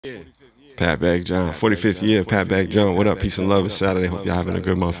Pat Bag John, 45th year, Pat Bag John. What up? Peace and love. It's Saturday. Hope y'all having a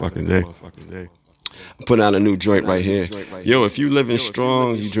good motherfucking day. I'm putting out a new joint right here. Yo, if you living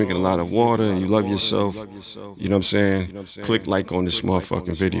strong, you drinking a lot of water, and you love yourself, you know what I'm saying? Click like on this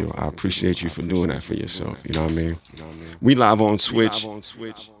motherfucking video. I appreciate you for doing that for yourself. You know what I mean? We live on Twitch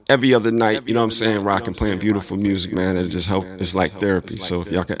every other night, you know what I'm saying, rocking, playing beautiful music, man. It just helps. It's like therapy. So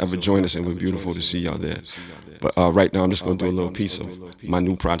if y'all can ever join us, it would be beautiful to see y'all there. But right now, I'm just going to do a little piece of my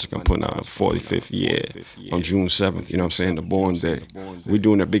new project I'm putting out on 45th year on June 7th, you know what I'm saying, the born day. We're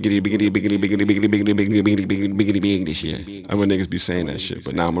doing a biggity big this year. I know niggas be saying that shit,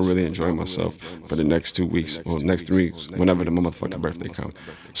 but now I'm going to really enjoy myself for the next 2 weeks, or next 3 weeks, whenever the motherfucking birthday comes.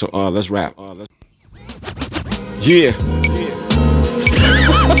 So let's rap. Yeah.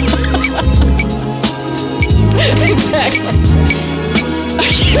 Exactly.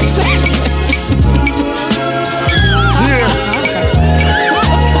 Exactly.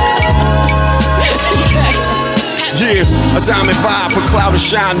 Yeah, a diamond vibe for cloud and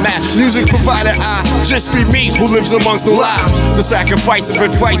shine matte. Music provided, I just be me who lives amongst the live. The sacrifice of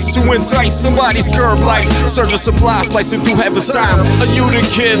advice to entice somebody's curb life. Surge of supply slicing through heaven's time. Are you the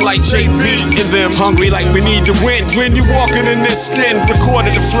kid like JB and them? Hungry like we need to win. When you walking in this skin,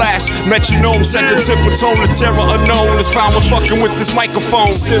 recorded the flash. Metronome set the temper tone. The terror unknown is found when fucking with this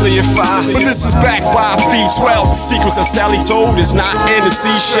microphone. Silly if I, but this is backed by feet 12. The secrets that Sally told is not in the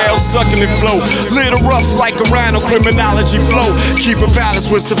seashell. Sucking and flow. Little rough like a rhino. Criminology flow, keep a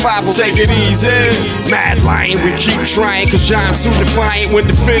balance with survival, take it easy. Mad lion, we keep trying, cause John's too defiant when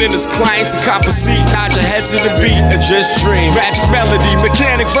defending his clients. A copper seat, nod your head to the beat and just dream. Magic melody,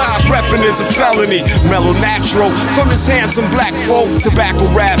 mechanic vibe, reppin' is a felony. Mellow natural, from his handsome black folk. Tobacco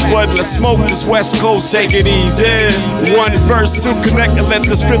rap, bud, let's smoke this West Coast, take it easy. One verse to connect and let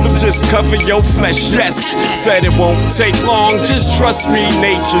this rhythm just cover your flesh. Yes, said it won't take long, just trust me,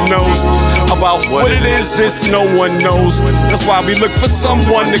 nature knows about what it is this no one knows. That's why we look for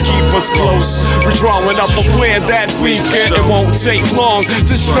someone to keep us close. We're drawing up a plan that weekend. It won't take long.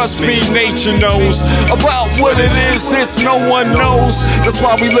 Just trust me, nature knows about what it is this no one knows. That's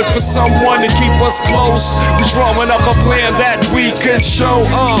why we look for someone to keep us close. We're drawing up a plan that we could show.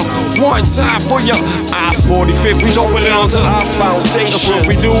 One time for your I-45. We jumping onto our foundation. That's what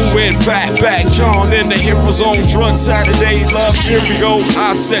we doing. Back John in the heroes on drugs. Saturday love. Here we go.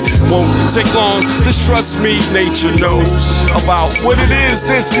 I said won't take long. Just trust me, nature knows about what it is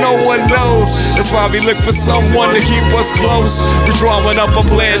this no one knows. That's why we look for someone to keep us close. We're drawing up a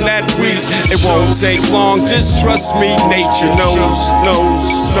plan that it won't take long. Just trust me, nature knows.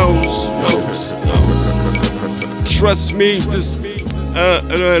 Trust me, this